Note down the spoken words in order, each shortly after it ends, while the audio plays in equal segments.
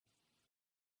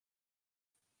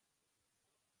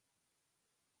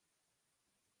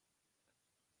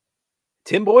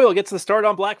Tim Boyle gets the start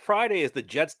on Black Friday as the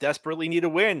Jets desperately need a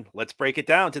win. Let's break it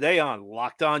down today on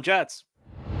Locked On Jets.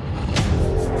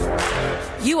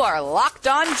 You are Locked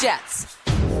On Jets,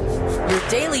 your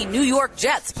daily New York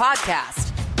Jets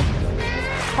podcast.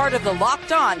 Part of the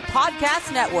Locked On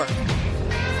Podcast Network,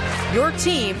 your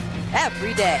team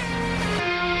every day.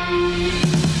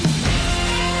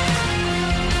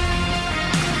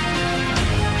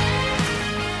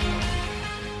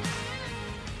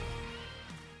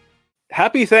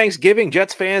 Happy Thanksgiving,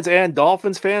 Jets fans and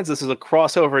Dolphins fans. This is a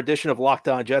crossover edition of Locked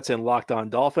On Jets and Locked On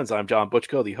Dolphins. I'm John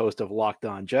Butchko, the host of Locked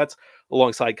On Jets,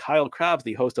 alongside Kyle Krabs,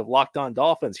 the host of Locked On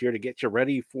Dolphins, here to get you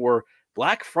ready for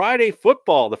Black Friday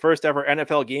football, the first ever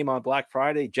NFL game on Black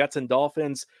Friday. Jets and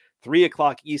Dolphins, 3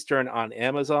 o'clock Eastern on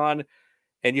Amazon.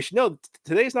 And you should know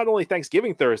today's not only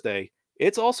Thanksgiving Thursday,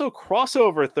 it's also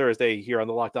Crossover Thursday here on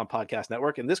the Locked On Podcast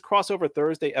Network. And this Crossover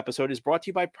Thursday episode is brought to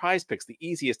you by Prize Picks, the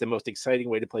easiest and most exciting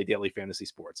way to play daily fantasy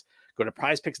sports. Go to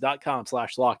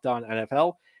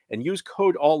prizepicks.com/LockedOnNFL and use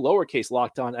code all lowercase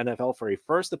LockedOnNFL for a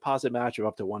first deposit match of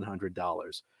up to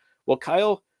 $100. Well,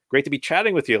 Kyle, great to be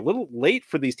chatting with you. A little late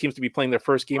for these teams to be playing their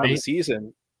first game of the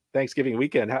season, Thanksgiving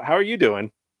weekend. How are you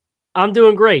doing? I'm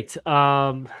doing great.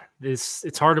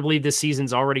 It's hard to believe this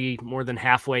season's already more than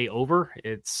halfway over.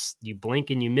 It's you blink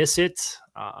and you miss it.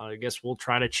 I guess we'll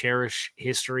try to cherish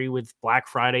history with Black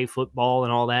Friday football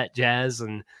and all that jazz,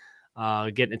 and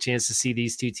getting a chance to see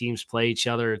these two teams play each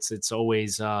other. It's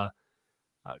always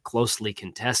closely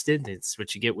contested. It's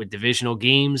what you get with divisional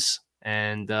games,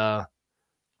 and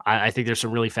I think there's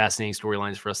some really fascinating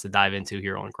storylines for us to dive into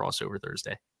here on Crossover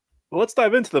Thursday. Well, let's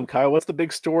dive into them, Kyle. What's the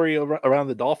big story around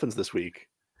the Dolphins this week?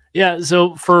 Yeah,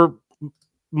 so for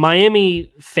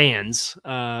Miami fans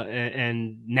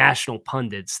and national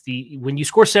pundits, when you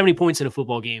score 70 points in a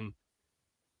football game,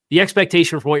 the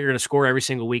expectation for what you're going to score every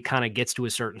single week kind of gets to a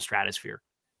certain stratosphere.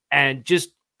 And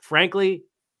just frankly,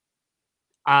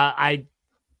 I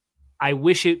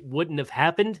wish it wouldn't have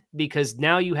happened, because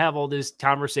now you have all this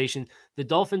conversation. The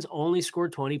Dolphins only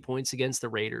scored 20 points against the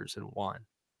Raiders and won.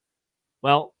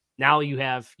 Well, now you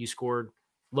scored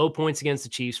low points against the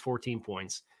Chiefs, 14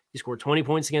 points. You scored 20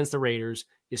 points against the Raiders.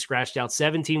 You scratched out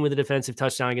 17 with a defensive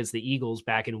touchdown against the Eagles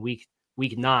back in week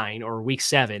 9 or week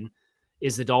 7.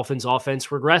 Is the Dolphins offense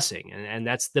regressing? And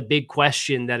that's the big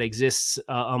question that exists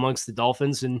amongst the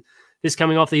Dolphins. And this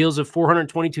coming off the heels of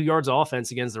 422 yards of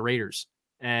offense against the Raiders.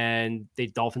 And the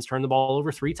Dolphins turned the ball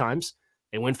over 3 times.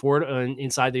 They went for it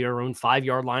inside their own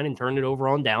 5-yard line and turned it over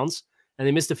on downs. And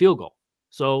they missed a field goal.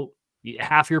 So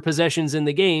half your possessions in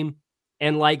the game,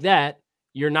 and like that,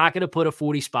 you're not going to put a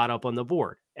 40 spot up on the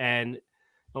board. And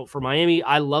for Miami,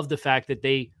 I love the fact that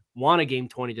they won a game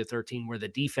 20-13, where the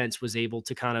defense was able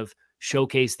to kind of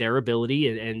showcase their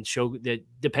ability and show that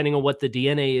depending on what the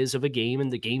DNA is of a game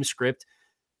and the game script,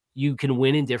 you can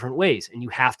win in different ways. And you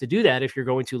have to do that if you're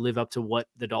going to live up to what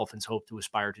the Dolphins hope to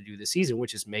aspire to do this season,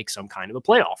 which is make some kind of a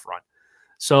playoff run.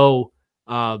 So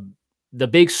the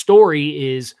big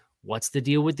story is, what's the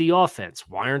deal with the offense?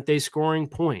 Why aren't they scoring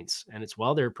points? And it's,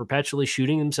 well, they're perpetually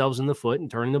shooting themselves in the foot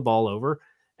and turning the ball over.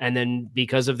 And then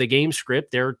because of the game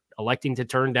script, they're electing to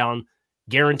turn down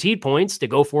guaranteed points to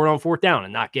go for it on 4th down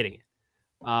and not getting it.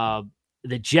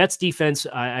 The Jets defense,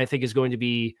 I think, is going to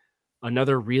be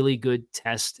another really good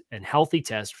test and healthy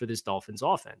test for this Dolphins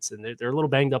offense. And they're a little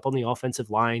banged up on the offensive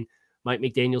line. Mike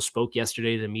McDaniel spoke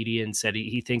yesterday to the media and said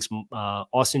he thinks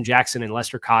Austin Jackson and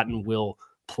Lester Cotton will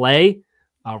play.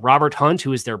 Robert Hunt,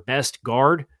 who is their best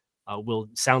guard,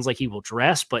 sounds like he will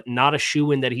dress, but not a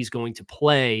shoo-in that he's going to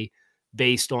play,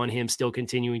 based on him still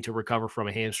continuing to recover from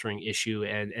a hamstring issue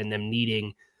and them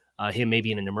needing him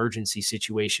maybe in an emergency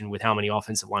situation with how many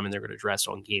offensive linemen they're going to dress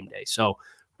on game day. So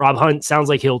Rob Hunt sounds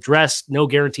like he'll dress. No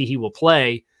guarantee he will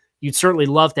play. You'd certainly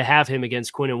love to have him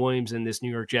against Quinnen Williams and this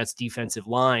New York Jets defensive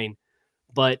line,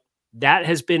 but that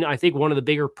has been, I think, one of the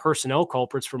bigger personnel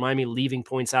culprits for Miami leaving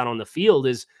points out on the field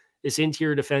is this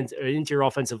interior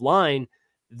offensive line.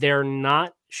 They're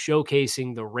not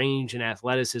showcasing the range and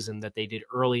athleticism that they did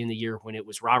early in the year when it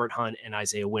was Robert Hunt and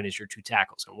Isaiah Wynn as your 2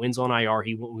 tackles. And Wynn's on IR.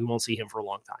 We won't see him for a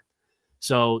long time.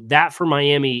 So that for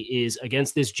Miami is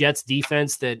against this Jets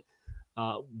defense that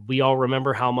we all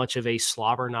remember how much of a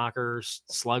slobber knocker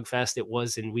slugfest it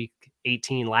was in week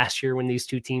 18 last year when these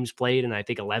two teams played. And I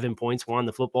think 11 points won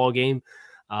the football game.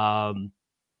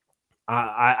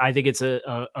 I think it's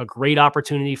a great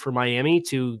opportunity for Miami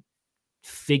to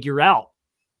figure out,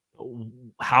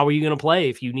 how are you going to play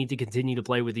if you need to continue to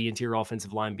play with the interior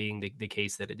offensive line being the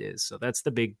case that it is. So that's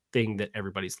the big thing that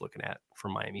everybody's looking at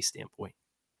from Miami's standpoint.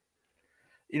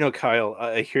 Kyle,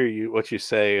 I hear what you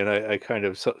say, and I kind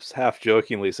of half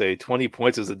jokingly say 20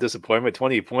 points is a disappointment.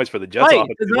 20 points for the Jets Right.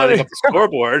 offense lighting up the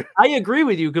scoreboard. I agree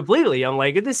with you completely. I'm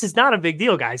like, this is not a big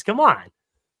deal, guys. Come on.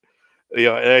 And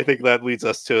I think that leads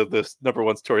us to this number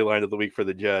one storyline of the week for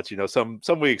the Jets.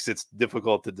 Some weeks it's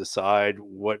difficult to decide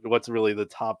what's really the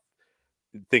top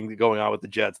thing going on with the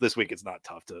Jets. This week it's not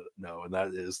tough to know, and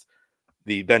that is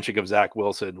the benching of Zach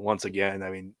Wilson once again. I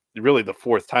mean, really the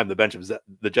fourth time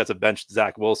the Jets have benched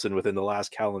Zach Wilson within the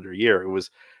last calendar year. It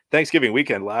was Thanksgiving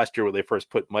weekend last year where they first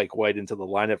put Mike White into the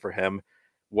lineup for him.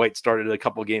 White started a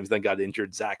couple games, then got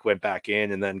injured. Zach went back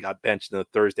in and then got benched in the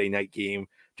Thursday night game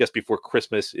just before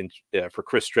Christmas for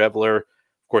Chris Streveler.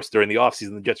 Of course, during the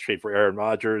offseason, the Jets trade for Aaron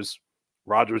Rodgers.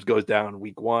 Rodgers goes down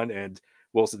week one, and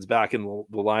Wilson's back in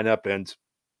the lineup. And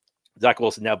Zach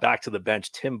Wilson now back to the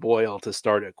bench. Tim Boyle to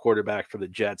start at quarterback for the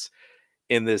Jets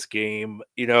in this game.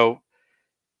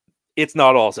 It's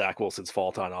not all Zach Wilson's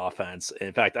fault on offense.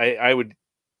 In fact, I would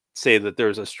say that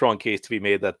there's a strong case to be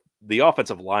made that the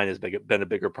offensive line has been a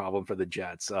bigger problem for the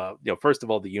Jets. First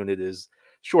of all, the unit is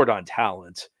short on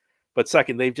talent, but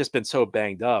second, they've just been so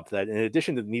banged up that in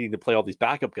addition to needing to play all these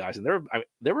backup guys, and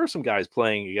there were some guys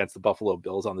playing against the Buffalo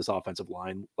Bills on this offensive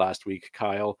line last week,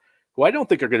 Kyle, who I don't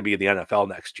think are going to be in the NFL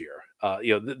next year.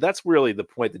 That's really the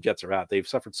point the Jets are at. They've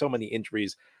suffered so many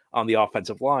injuries on the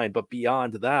offensive line, but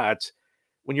beyond that,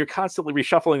 when you're constantly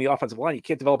reshuffling the offensive line, you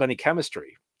can't develop any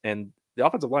chemistry. And the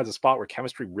offensive line is a spot where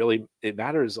chemistry really it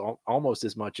matters almost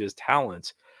as much as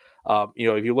talent. If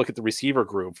you look at the receiver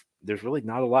group, there's really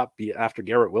not a lot after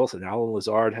Garrett Wilson. Alan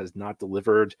Lazard has not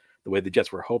delivered the way the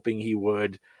Jets were hoping he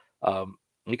would.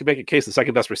 You can make a case the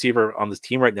second best receiver on this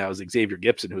team right now is Xavier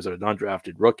Gibson, who's a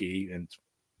non-drafted rookie and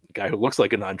a guy who looks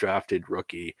like a non-drafted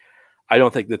rookie. I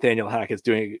don't think Nathaniel Hackett's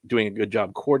doing a good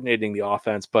job coordinating the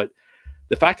offense, but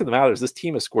the fact of the matter is this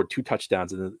team has scored 2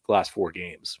 touchdowns in the last 4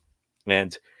 games.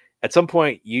 And at some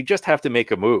point, you just have to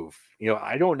make a move.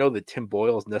 I don't know that Tim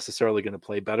Boyle is necessarily going to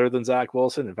play better than Zach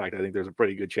Wilson. In fact, I think there's a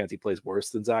pretty good chance he plays worse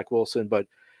than Zach Wilson. But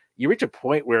you reach a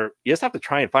point where you just have to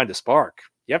try and find a spark.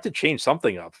 You have to change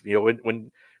something up.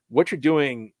 When what you're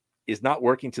doing is not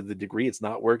working to the degree it's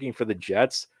not working for the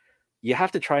Jets, you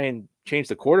have to try and change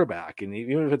the quarterback. And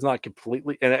even if it's not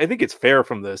completely, and I think it's fair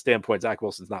from the standpoint Zach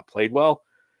Wilson's not played well,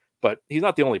 but he's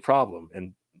not the only problem.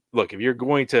 And look, if you're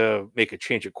going to make a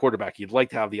change at quarterback, you'd like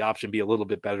to have the option be a little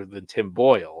bit better than Tim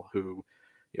Boyle, who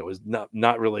is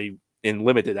not really in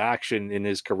limited action in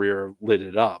his career, lit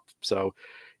it up. So,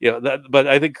 but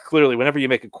I think clearly whenever you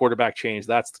make a quarterback change,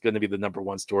 that's going to be the number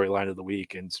one storyline of the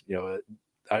week. And,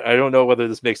 I don't know whether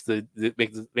this makes the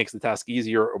task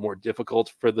easier or more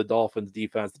difficult for the Dolphins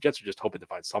defense. The Jets are just hoping to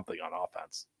find something on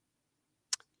offense.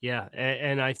 Yeah.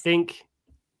 And I think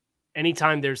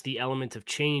anytime there's the element of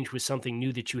change with something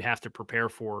new that you have to prepare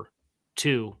for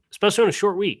too, especially on a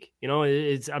short week,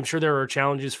 I'm sure there are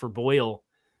challenges for Boyle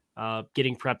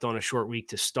getting prepped on a short week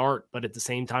to start. But at the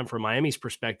same time, from Miami's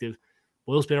perspective,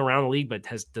 Boyle's been around the league, but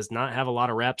does not have a lot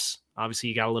of reps. Obviously,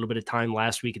 you got a little bit of time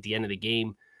last week at the end of the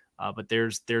game. But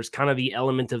there's kind of the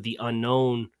element of the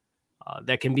unknown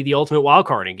that can be the ultimate wild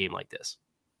card in a game like this.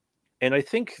 And I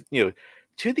think,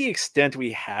 to the extent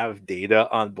we have data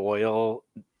on Boyle,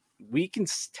 we can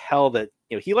tell that,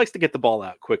 he likes to get the ball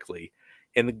out quickly.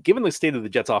 And given the state of the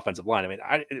Jets offensive line, I mean,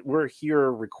 we're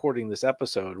here recording this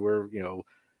episode. We're,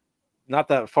 not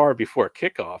that far before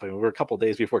kickoff. I mean, we're a couple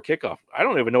days before kickoff. I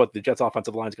don't even know what the Jets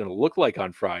offensive line is going to look like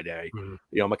on Friday.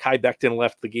 Mm-hmm. Mekhi Becton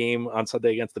left the game on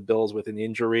Sunday against the Bills with an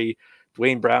injury.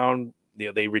 Dwayne Brown,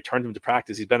 they returned him to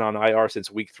practice. He's been on IR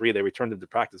since week 3. They returned him to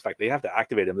practice. In fact, they have to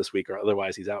activate him this week or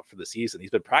otherwise he's out for the season. He's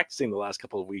been practicing the last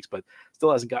couple of weeks, but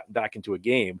still hasn't gotten back into a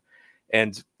game.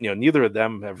 And, neither of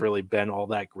them have really been all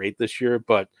that great this year,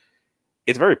 but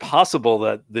it's very possible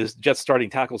that this Jets starting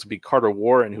tackles would be Carter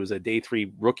Warren, who's a day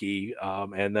 3 rookie,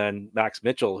 and then Max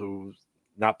Mitchell, who's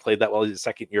not played that well. He's a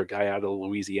second-year guy out of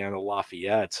Louisiana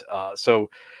Lafayette.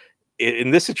 So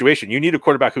in this situation, you need a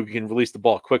quarterback who can release the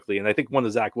ball quickly. And I think one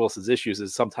of Zach Wilson's issues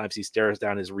is sometimes he stares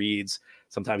down his reads.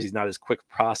 Sometimes he's not as quick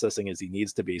processing as he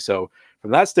needs to be. So from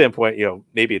that standpoint,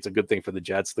 maybe it's a good thing for the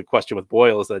Jets. The question with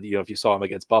Boyle is that, if you saw him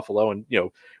against Buffalo and,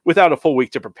 without a full week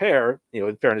to prepare,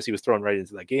 in fairness, he was thrown right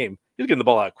into that game. He was getting the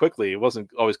ball out quickly. It wasn't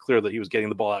always clear that he was getting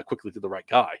the ball out quickly to the right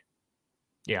guy.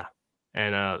 Yeah.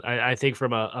 And I think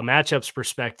from a matchups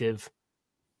perspective,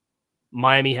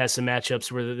 Miami has some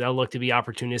matchups where they'll look to be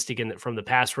opportunistic from the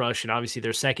pass rush, and obviously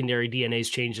their secondary DNA's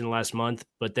changed in the last month.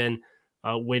 But then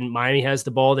when Miami has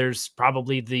the ball, there's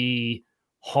probably the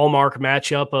hallmark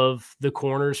matchup of the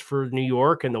corners for New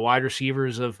York and the wide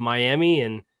receivers of Miami,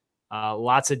 and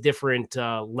lots of different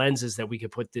lenses that we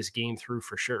could put this game through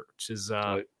for sure, which is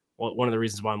one of the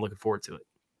reasons why I'm looking forward to it.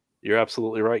 You're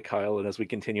absolutely right, Kyle. And as we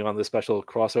continue on this special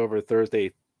crossover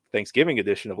Thursday Thanksgiving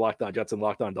edition of Locked On Jets and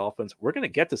Locked On Dolphins, we're going to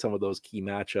get to some of those key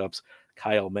matchups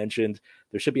Kyle mentioned.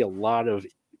 There should be a lot of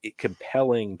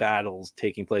compelling battles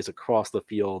taking place across the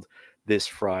field this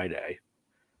Friday.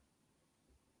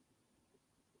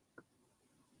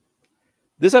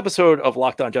 This episode of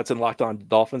Locked On Jets and Locked On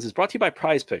Dolphins is brought to you by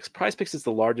Prize Picks. Prize Picks is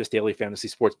the largest daily fantasy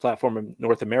sports platform in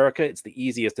North America. It's the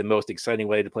easiest and most exciting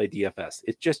way to play DFS.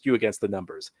 It's just you against the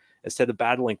numbers. Instead of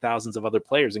battling thousands of other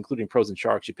players, including pros and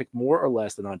sharks, you pick more or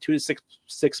less than on 2 to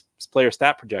 6 player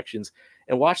stat projections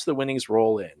and watch the winnings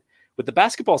roll in. With the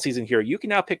basketball season here, you can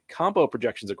now pick combo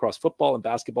projections across football and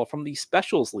basketball from the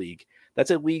Specials League.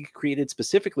 That's a league created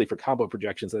specifically for combo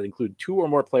projections that include 2 or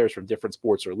more players from different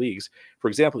sports or leagues. For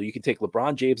example, you can take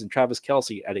LeBron James and Travis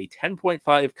Kelce at a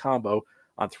 10.5 combo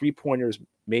on 3-pointers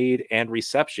made and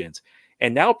receptions.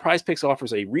 And now Prize Picks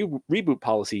offers a reboot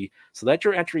policy so that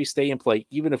your entries stay in play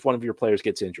even if one of your players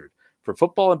gets injured. For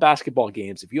football and basketball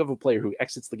games, if you have a player who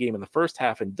exits the game in the first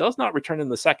half and does not return in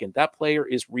the second, that player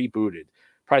is rebooted.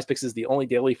 PrizePicks is the only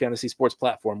daily fantasy sports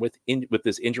platform with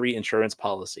this injury insurance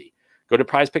policy. Go to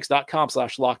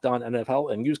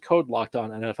prizepicks.com/LockedOnNFL and use code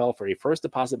LockedOnNFL for a first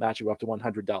deposit match of up to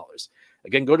 $100.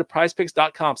 Again, go to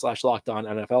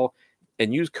prizepicks.com/LockedOnNFL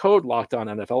and use code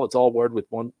LockedOnNFL. It's all word with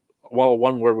one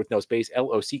word with no space,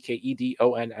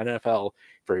 LOCKEDON NFL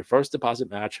for a first deposit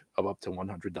match of up to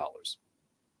 $100.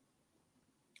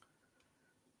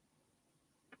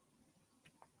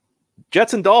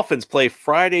 Jets and Dolphins play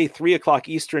Friday, 3 o'clock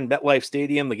Eastern, MetLife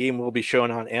Stadium. The game will be shown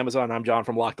on Amazon. I'm John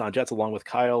from Locked On Jets, along with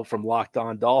Kyle from Locked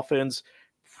On Dolphins,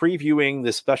 previewing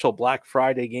this special Black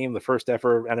Friday game, the first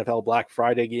ever NFL Black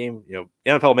Friday game. You know,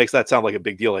 NFL makes that sound like a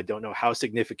big deal. I don't know how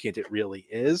significant it really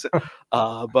is.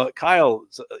 But Kyle,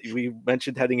 we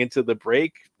mentioned heading into the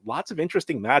break, lots of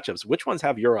interesting matchups. Which ones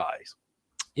have your eyes?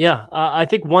 Yeah, I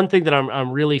think one thing that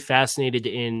I'm really fascinated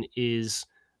in is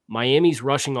Miami's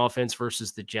rushing offense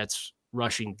versus the Jets'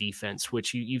 rushing defense,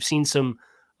 which you've seen some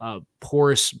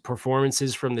porous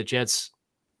performances from the Jets'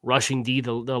 rushing D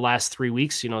the last 3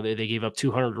 weeks. You know, they gave up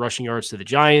 200 rushing yards to the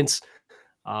Giants,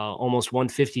 almost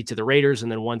 150 to the Raiders, and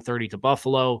then 130 to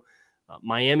Buffalo.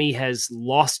 Miami has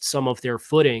lost some of their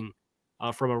footing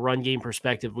from a run game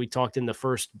perspective. We talked in the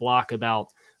first block about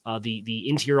the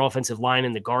interior offensive line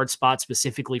and the guard spot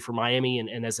specifically for Miami,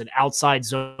 and as an outside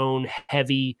zone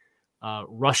heavy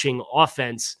rushing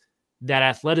offense, that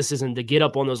athleticism to get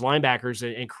up on those linebackers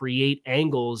and create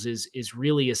angles is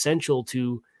really essential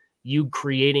to you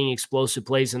creating explosive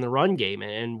plays in the run game.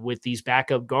 And with these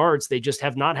backup guards, they just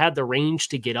have not had the range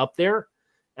to get up there.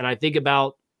 And I think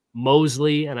about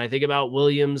Mosley, and I think about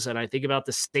Williams, and I think about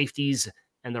the safeties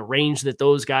and the range that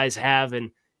those guys have. And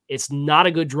it's not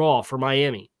a good draw for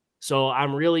Miami. So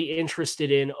I'm really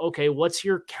interested in, okay, what's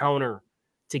your counter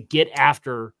to get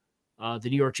after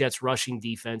the New York Jets rushing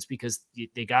defense, because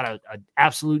they got an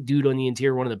absolute dude on the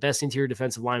interior, one of the best interior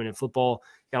defensive linemen in football.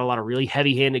 Got a lot of really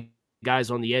heavy-handed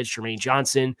guys on the edge, Jermaine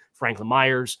Johnson, Franklin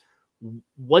Myers.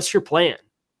 What's your plan?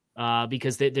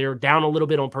 Because they're down a little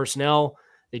bit on personnel.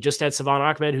 They just had Savon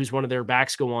Ahmed, who's one of their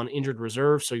backs, go on injured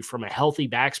reserve. So from a healthy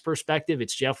backs perspective,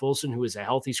 it's Jeff Wilson, who was a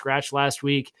healthy scratch last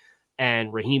week,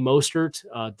 and Raheem Mostert.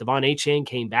 Devon Achane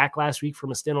came back last week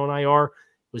from a stint on IR,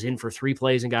 was in for 3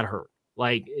 plays and got hurt.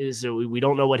 We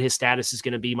don't know what his status is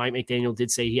going to be. Mike McDaniel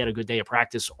did say he had a good day of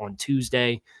practice on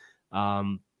Tuesday.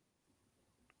 That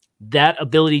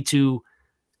ability to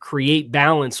create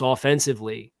balance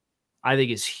offensively, I think,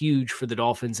 is huge for the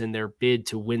Dolphins in their bid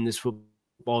to win this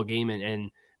football game and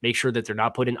make sure that they're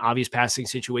not put in obvious passing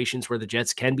situations where the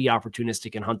Jets can be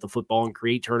opportunistic and hunt the football and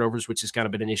create turnovers, which has kind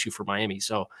of been an issue for Miami.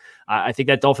 So I think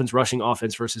that Dolphins rushing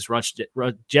offense versus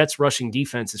Jets rushing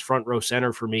defense is front row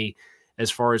center for me as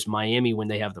far as Miami when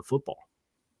they have the football.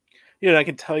 Yeah, I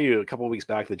can tell you a couple of weeks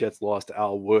back, the Jets lost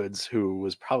Al Woods, who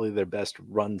was probably their best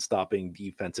run-stopping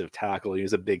defensive tackle. He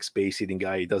was a big space-eating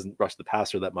guy. He doesn't rush the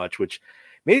passer that much, which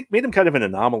made him kind of an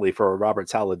anomaly for a Robert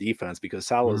Saleh defense, because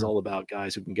Saleh is all about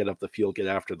guys who can get up the field, get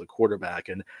after the quarterback.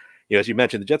 And as you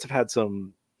mentioned, the Jets have had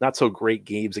some not so great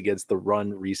games against the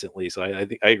run recently. So I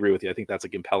think I agree with you. I think that's a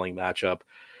compelling matchup.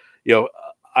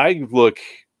 I look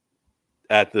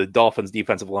at the Dolphins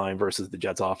defensive line versus the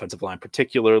Jets offensive line,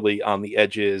 particularly on the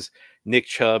edges, Nick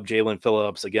Chubb, Jalen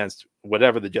Phillips against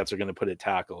whatever the Jets are going to put at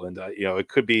tackle. And, it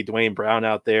could be Dwayne Brown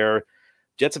out there.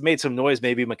 Jets have made some noise.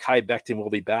 Maybe Mekhi Becton will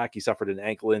be back. He suffered an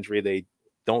ankle injury. They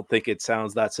don't think it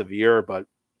sounds that severe, but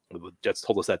the Jets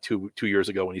told us that two years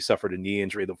ago when he suffered a knee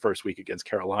injury the first week against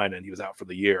Carolina and he was out for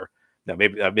the year. Now,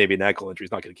 maybe an ankle injury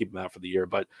is not going to keep him out for the year,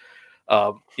 but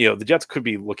The Jets could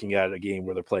be looking at a game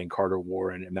where they're playing Carter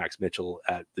Warren and Max Mitchell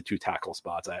at the 2 tackle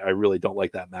spots. I really don't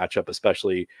like that matchup,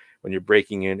 especially when you're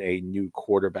breaking in a new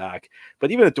quarterback.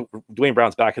 But even if Dwayne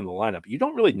Brown's back in the lineup, you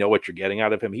don't really know what you're getting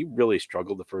out of him. He really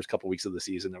struggled the first couple weeks of the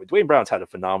season. I mean, Dwayne Brown's had a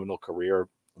phenomenal career,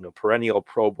 perennial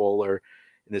Pro Bowler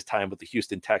in his time with the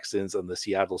Houston Texans and the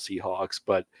Seattle Seahawks,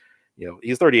 but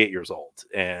he's 38 years old,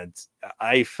 and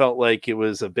I felt like it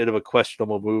was a bit of a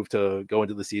questionable move to go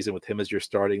into the season with him as your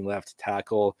starting left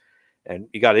tackle. And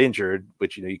he got injured,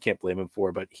 which, you can't blame him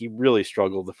for, but he really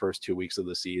struggled the first 2 weeks of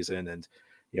the season. And,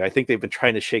 I think they've been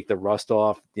trying to shake the rust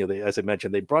off. As I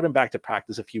mentioned, they brought him back to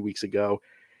practice a few weeks ago.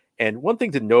 And one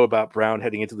thing to know about Brown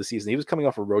heading into the season, he was coming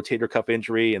off a rotator cuff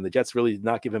injury, and the Jets really did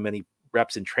not give him any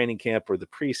reps in training camp or the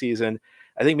preseason.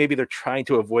 I think maybe they're trying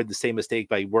to avoid the same mistake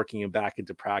by working him back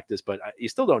into practice, but you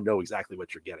still don't know exactly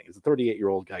what you're getting. It's a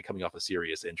 38-year-old guy coming off a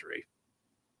serious injury.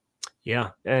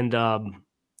 Yeah, and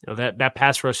that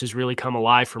pass rush has really come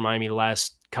alive for Miami the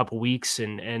last couple weeks,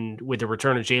 and with the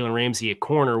return of Jalen Ramsey at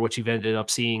corner, what you've ended up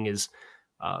seeing is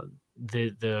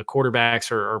the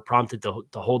quarterbacks are prompted to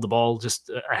hold the ball just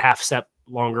a half step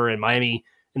longer. And Miami,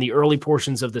 in the early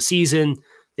portions of the season,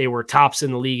 they were tops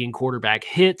in the league in quarterback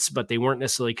hits, but they weren't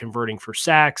necessarily converting for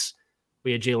sacks.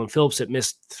 We had Jalen Phillips that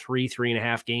missed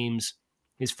 3.5 games.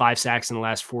 He's 5 sacks in the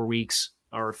last 4 weeks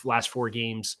or last 4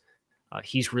 games.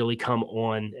 He's really come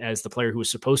on as the player who was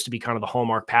supposed to be kind of the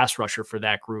hallmark pass rusher for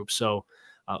that group. So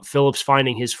Phillips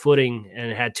finding his footing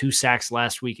and had 2 sacks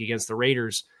last week against the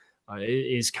Raiders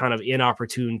is kind of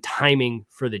inopportune timing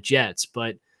for the Jets.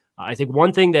 But I think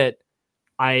one thing that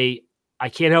I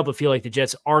can't help but feel like the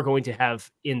Jets are going to have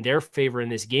in their favor in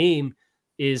this game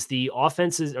is the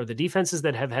offenses or the defenses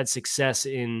that have had success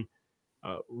in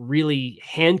really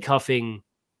handcuffing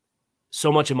so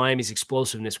much of Miami's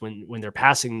explosiveness when they're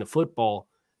passing the football.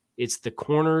 It's the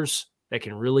corners that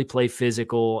can really play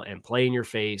physical and play in your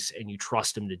face, and you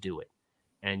trust them to do it.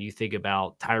 And you think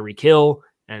about Tyreek Hill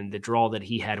and the draw that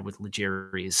he had with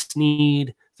L'Jarius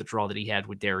Sneed, the draw that he had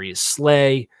with Darius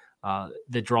Slay,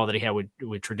 the draw that he had with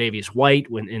Tre'Davious White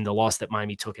when in the loss that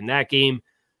Miami took in that game.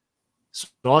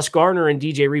 Sauce Gardner and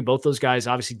DJ Reed, both those guys,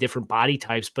 obviously different body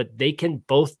types, but they can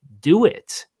both do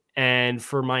it. And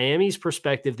for Miami's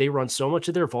perspective, they run so much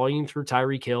of their volume through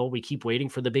Tyreek Hill. We keep waiting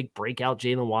for the big breakout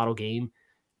Jalen Waddle game.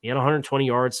 He had 120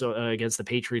 yards against the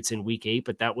Patriots in week 8,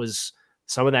 but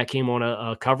some of that came on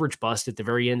a coverage bust at the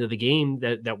very end of the game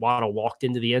that Waddle walked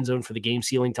into the end zone for the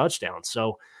game-sealing touchdown.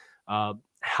 So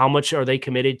how much are they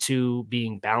committed to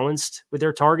being balanced with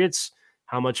their targets?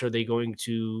 How much are they going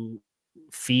to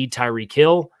feed Tyreek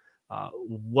Hill?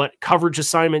 What coverage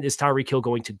assignment is Tyreek Hill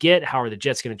going to get? How are the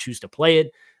Jets going to choose to play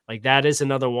it? Like, that is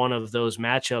another one of those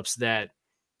matchups that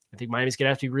I think Miami's going to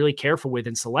have to be really careful with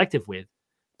and selective with.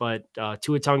 But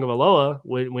Tua Tagovailoa,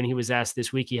 when he was asked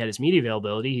this week, he had his media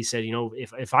availability. He said,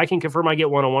 if I can confirm I get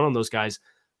one-on-one on those guys,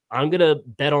 I'm going to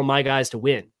bet on my guys to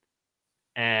win.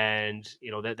 And,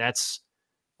 that's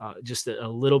just a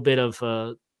little bit of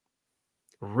a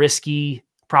risky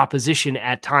proposition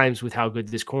at times with how good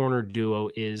this corner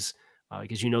duo is,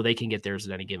 because they can get theirs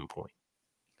at any given point.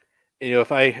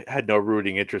 If I had no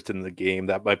rooting interest in the game,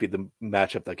 that might be the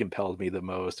matchup that compelled me the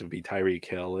most. It would be Tyreek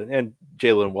Hill and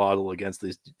Jalen Waddle against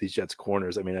these Jets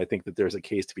corners. I mean, I think that there's a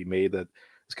case to be made that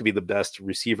this could be the best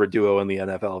receiver duo in the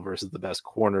NFL versus the best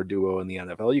corner duo in the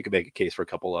NFL. You could make a case for a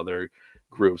couple other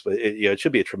groups, but it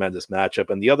should be a tremendous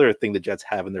matchup. And the other thing the Jets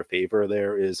have in their favor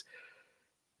there is,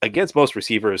 against most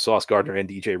receivers, Sauce Gardner and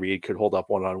DJ Reed could hold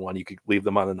up one-on-one. You could leave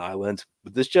them on an island.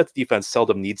 But this Jets defense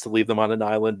seldom needs to leave them on an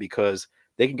island because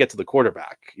they can get to the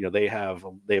quarterback. They have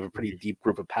a pretty deep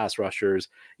group of pass rushers.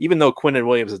 Even though Quinnen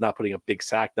Williams is not putting up big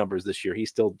sack numbers this year, he's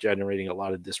still generating a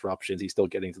lot of disruptions. He's still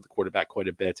getting to the quarterback quite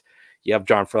a bit. You have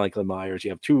John Franklin Myers.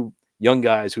 You have 2 young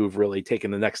guys who've really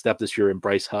taken the next step this year in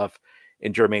Bryce Huff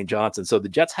and Jermaine Johnson. So the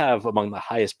Jets have among the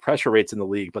highest pressure rates in the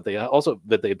league, but they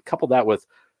couple that with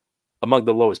among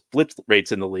the lowest blitz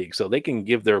rates in the league. So they can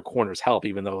give their corners help,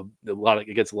 even though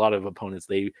against a lot of opponents,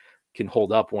 they can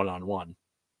hold up one-on-one.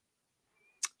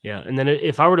 Yeah. And then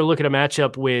if I were to look at a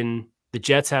matchup when the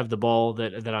Jets have the ball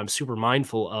that I'm super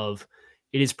mindful of,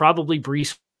 it is probably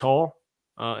Breece Hall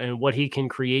and what he can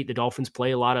create. The Dolphins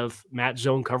play a lot of match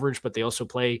zone coverage, but they also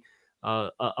play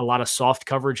a lot of soft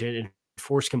coverage and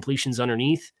force completions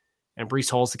underneath. And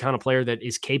Breece Hall is the kind of player that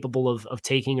is capable of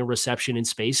taking a reception in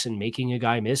space and making a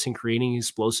guy miss and creating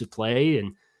explosive play.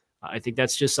 And I think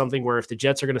that's just something where if the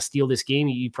Jets are going to steal this game,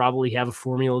 you probably have a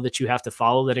formula that you have to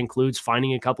follow that includes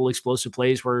finding a couple explosive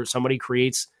plays where somebody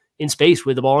creates in space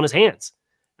with the ball in his hands.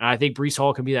 And I think Breece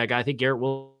Hall can be that guy. I think Garrett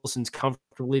Wilson's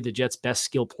comfortably the Jets' best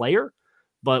skill player,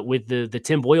 But with the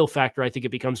Tim Boyle factor, I think it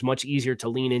becomes much easier to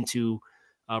lean into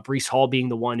Breece Hall being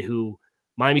the one who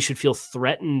Miami should feel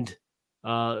threatened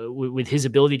with his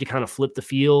ability to kind of flip the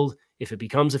field. If it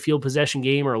becomes a field possession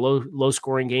game or a low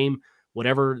scoring game,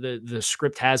 whatever the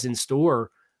script has in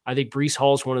store, I think Breece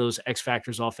Hall is one of those X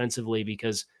factors offensively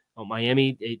because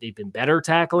Miami, they've been better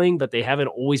tackling, but they haven't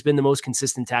always been the most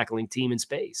consistent tackling team in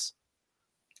space.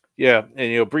 Yeah,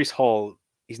 and Breece Hall,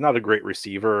 he's not a great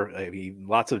receiver. I mean,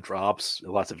 lots of drops,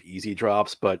 lots of easy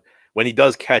drops, but when he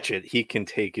does catch it, he can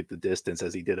take it the distance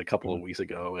as he did a couple of weeks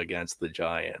ago against the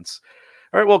Giants.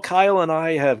 All right, well, Kyle and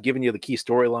I have given you the key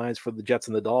storylines for the Jets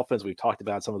and the Dolphins. We've talked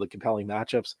about some of the compelling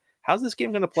matchups. How's this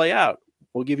game going to play out?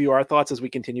 We'll give you our thoughts as we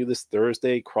continue this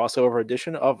Thursday crossover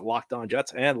edition of Locked On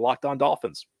Jets and Locked On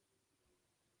Dolphins.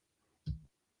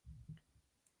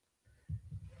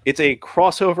 It's a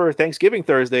crossover Thanksgiving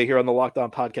Thursday here on the Locked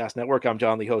On Podcast Network. I'm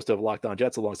John, the host of Locked On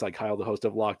Jets, alongside Kyle, the host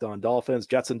of Locked On Dolphins.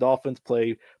 Jets and Dolphins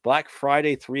play Black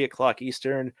Friday, 3 o'clock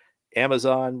Eastern.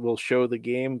 Amazon will show the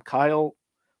game. Kyle,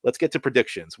 let's get to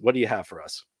predictions. What do you have for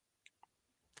us?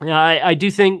 Yeah, I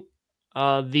do think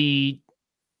the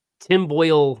Tim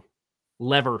Boyle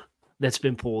lever that's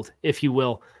been pulled, if you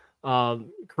will,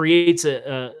 creates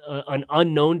an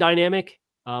unknown dynamic.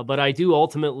 But I do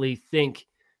ultimately think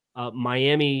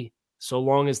Miami, so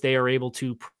long as they are able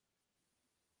to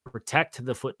protect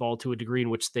the football to a degree in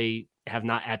which they have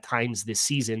not at times this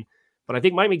season. But I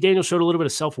think Mike McDaniel showed a little bit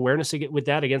of self-awareness with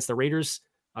that against the Raiders.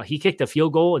 He kicked a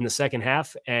field goal in the second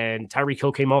half, and Tyreek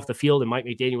Hill came off the field, and Mike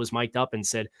McDaniel was mic'd up and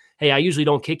said, "Hey, I usually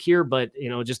don't kick here, but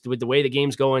just with the way the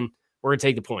game's going, we're going to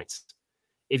take the points."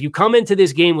 If you come into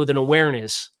this game with an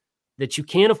awareness that you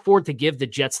can't afford to give the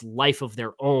Jets life of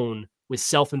their own with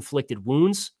self-inflicted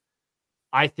wounds,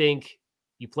 I think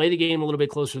you play the game a little bit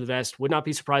closer to the vest. Would not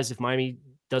be surprised if Miami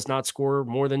does not score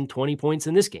more than 20 points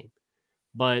in this game.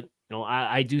 But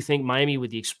I do think Miami,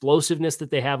 with the explosiveness that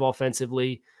they have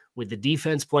offensively, with the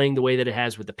defense playing the way that it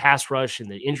has, with the pass rush and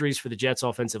the injuries for the Jets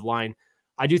offensive line,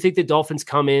 I do think the Dolphins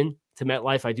come in to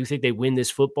MetLife. I do think they win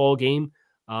this football game.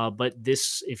 But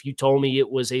if you told me it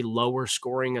was a lower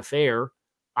scoring affair,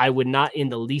 I would not in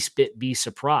the least bit be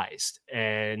surprised.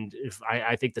 And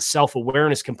I think the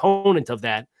self-awareness component of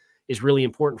that is really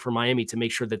important for Miami to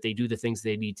make sure that they do the things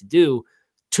they need to do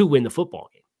to win the football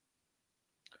game.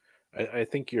 I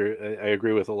think I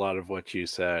agree with a lot of what you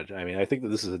said. I mean, I think that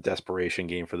this is a desperation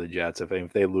game for the Jets.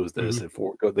 If they lose this, they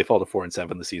fall to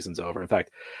 4-7, the season's over. In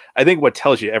fact, I think what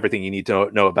tells you everything you need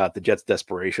to know about the Jets'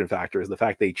 desperation factor is the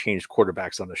fact they changed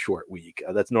quarterbacks on a short week.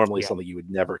 That's normally something you would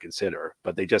never consider,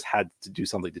 but they just had to do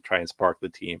something to try and spark the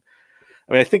team.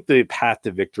 I mean, I think the path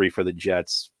to victory for the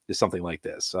Jets is something like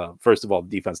this. First of all, the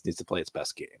defense needs to play its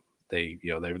best game. They're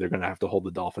going to have to hold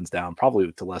the Dolphins down probably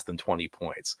to less than 20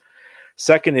 points.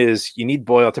 Second is you need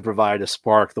Boyle to provide a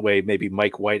spark the way maybe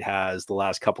Mike White has the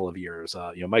last couple of years.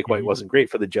 Mike White wasn't great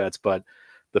for the Jets, but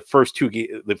the first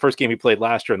game he played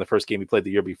last year and the first game he played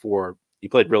the year before, he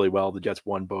played really well. The Jets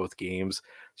won both games.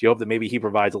 So you hope that maybe he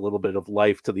provides a little bit of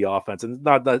life to the offense, and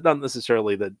not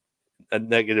necessarily a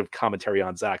negative commentary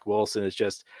on Zach Wilson. It's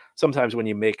just sometimes when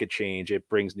you make a change, it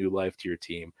brings new life to your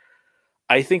team.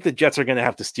 I think the Jets are going to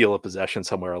have to steal a possession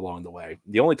somewhere along the way.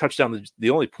 The only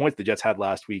point the Jets had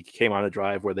last week came on a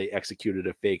drive where they executed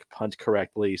a fake punt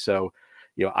correctly. So,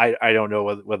 I don't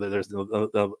know whether there's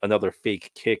another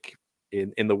fake kick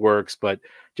in the works, but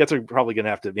Jets are probably going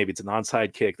to have to, maybe it's an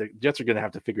onside kick. The Jets are going to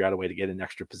have to figure out a way to get an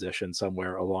extra position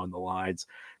somewhere along the lines.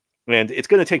 And it's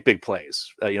going to take big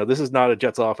plays. This is not a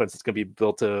Jets offense that's going to be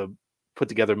built to put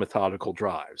together methodical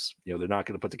drives. They're not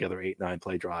going to put together 8-9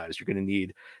 play drives. You're going to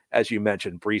need, as you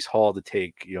mentioned, Breece Hall to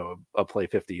take, a play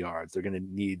 50 yards. They're going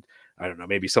to need, I don't know,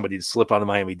 maybe somebody to slip on the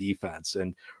Miami defense,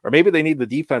 or maybe they need the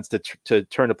defense to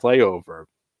turn a play over.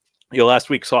 Last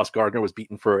week Sauce Gardner was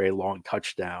beaten for a long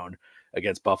touchdown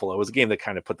against Buffalo. It was a game that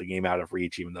kind of put the game out of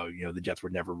reach, even though, the Jets were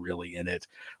never really in it.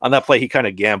 On that play, he kind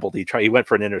of gambled. He went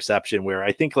for an interception where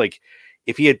I think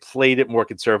if he had played it more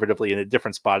conservatively in a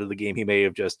different spot of the game, he may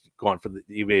have just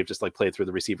played through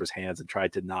the receiver's hands and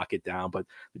tried to knock it down. But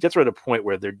the Jets are at a point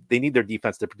where they need their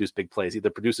defense to produce big plays, either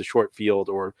produce a short field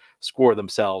or score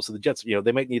themselves. So the Jets,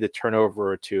 they might need a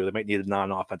turnover or two. They might need a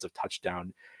non-offensive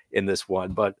touchdown in this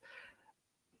one. But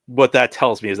what that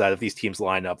tells me is that if these teams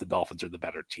line up, the Dolphins are the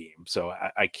better team. So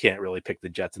I can't really pick the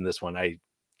Jets in this one.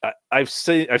 I've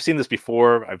seen this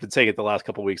before. I've been saying it the last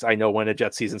couple of weeks. I know when a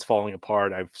Jet season's falling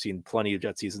apart. I've seen plenty of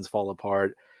Jet seasons fall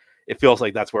apart. It feels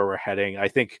like that's where we're heading. I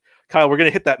think, Kyle, we're going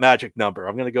to hit that magic number.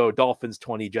 I'm going to go Dolphins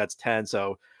 20, Jets 10.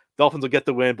 So Dolphins will get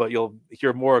the win, but you'll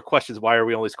hear more questions. Why are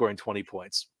we only scoring 20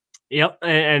 points? Yep.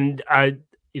 And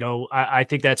I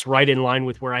think that's right in line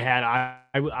with where I had.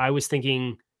 I was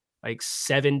thinking like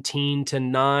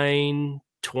 17-9,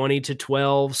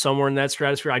 20-12, somewhere in that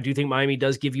stratosphere. I do think Miami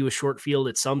does give you a short field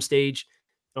at some stage.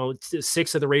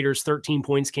 6 of the Raiders' 13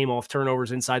 points came off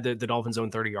turnovers inside the Dolphins'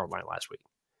 own 30-yard line last week.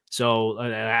 So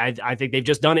I think they've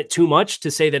just done it too much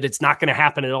to say that it's not going to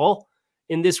happen at all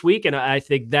in this week. And I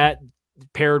think that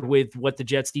paired with what the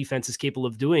Jets defense is capable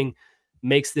of doing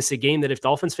makes this a game that if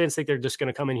Dolphins fans think they're just going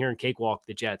to come in here and cakewalk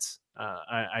the Jets,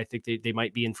 I think they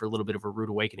might be in for a little bit of a rude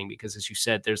awakening because, as you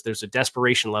said, there's a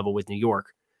desperation level with New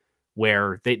York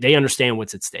where they understand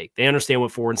what's at stake. They understand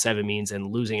what 4-7 means,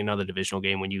 and losing another divisional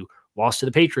game when you lost to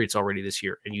the Patriots already this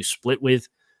year and you split with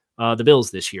the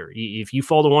Bills this year. If you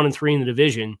fall to 1-3 in the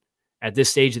division at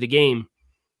this stage of the game,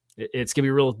 it's going to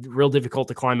be real difficult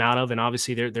to climb out of. And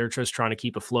obviously they're just trying to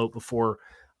keep afloat before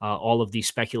all of these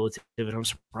speculative, and I'm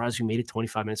surprised we made it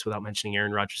 25 minutes without mentioning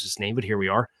Aaron Rodgers' name, but here we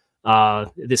are.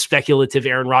 The speculative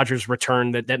Aaron Rodgers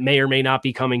return that may or may not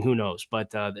be coming, who knows? But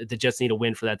the Jets need a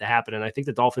win for that to happen. And I think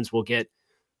the Dolphins will get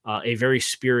a very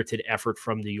spirited effort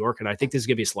from New York. And I think this is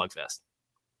going to be a slugfest.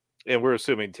 And we're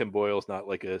assuming Tim Boyle's not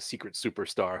like a secret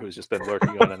superstar who's just been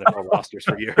lurking on NFL rosters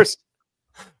for years.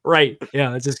 Right.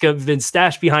 Yeah. It's just been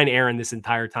stashed behind Aaron this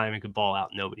entire time and could ball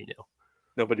out. Nobody knew.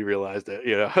 Nobody realized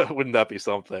it. Wouldn't that be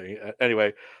something?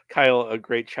 Anyway, Kyle, a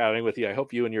great chatting with you. I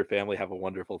hope you and your family have a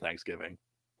wonderful Thanksgiving.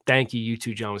 Thank you. You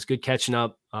too, John. It was good catching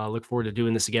up. Look forward to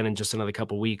doing this again in just another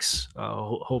couple of weeks.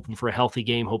 Hoping for a healthy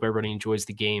game. Hope everybody enjoys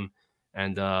the game.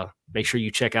 And make sure you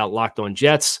check out Locked On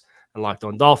Jets and Locked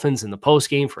On Dolphins in the post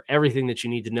game for everything that you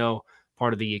need to know.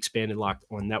 Part of the expanded Locked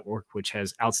On Network, which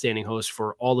has outstanding hosts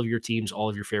for all of your teams, all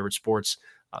of your favorite sports.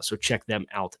 So check them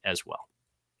out as well.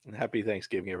 And happy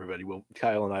Thanksgiving, everybody.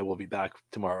 Kyle and I will be back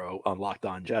tomorrow on Locked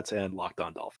On Jets and Locked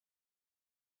On Dolphins.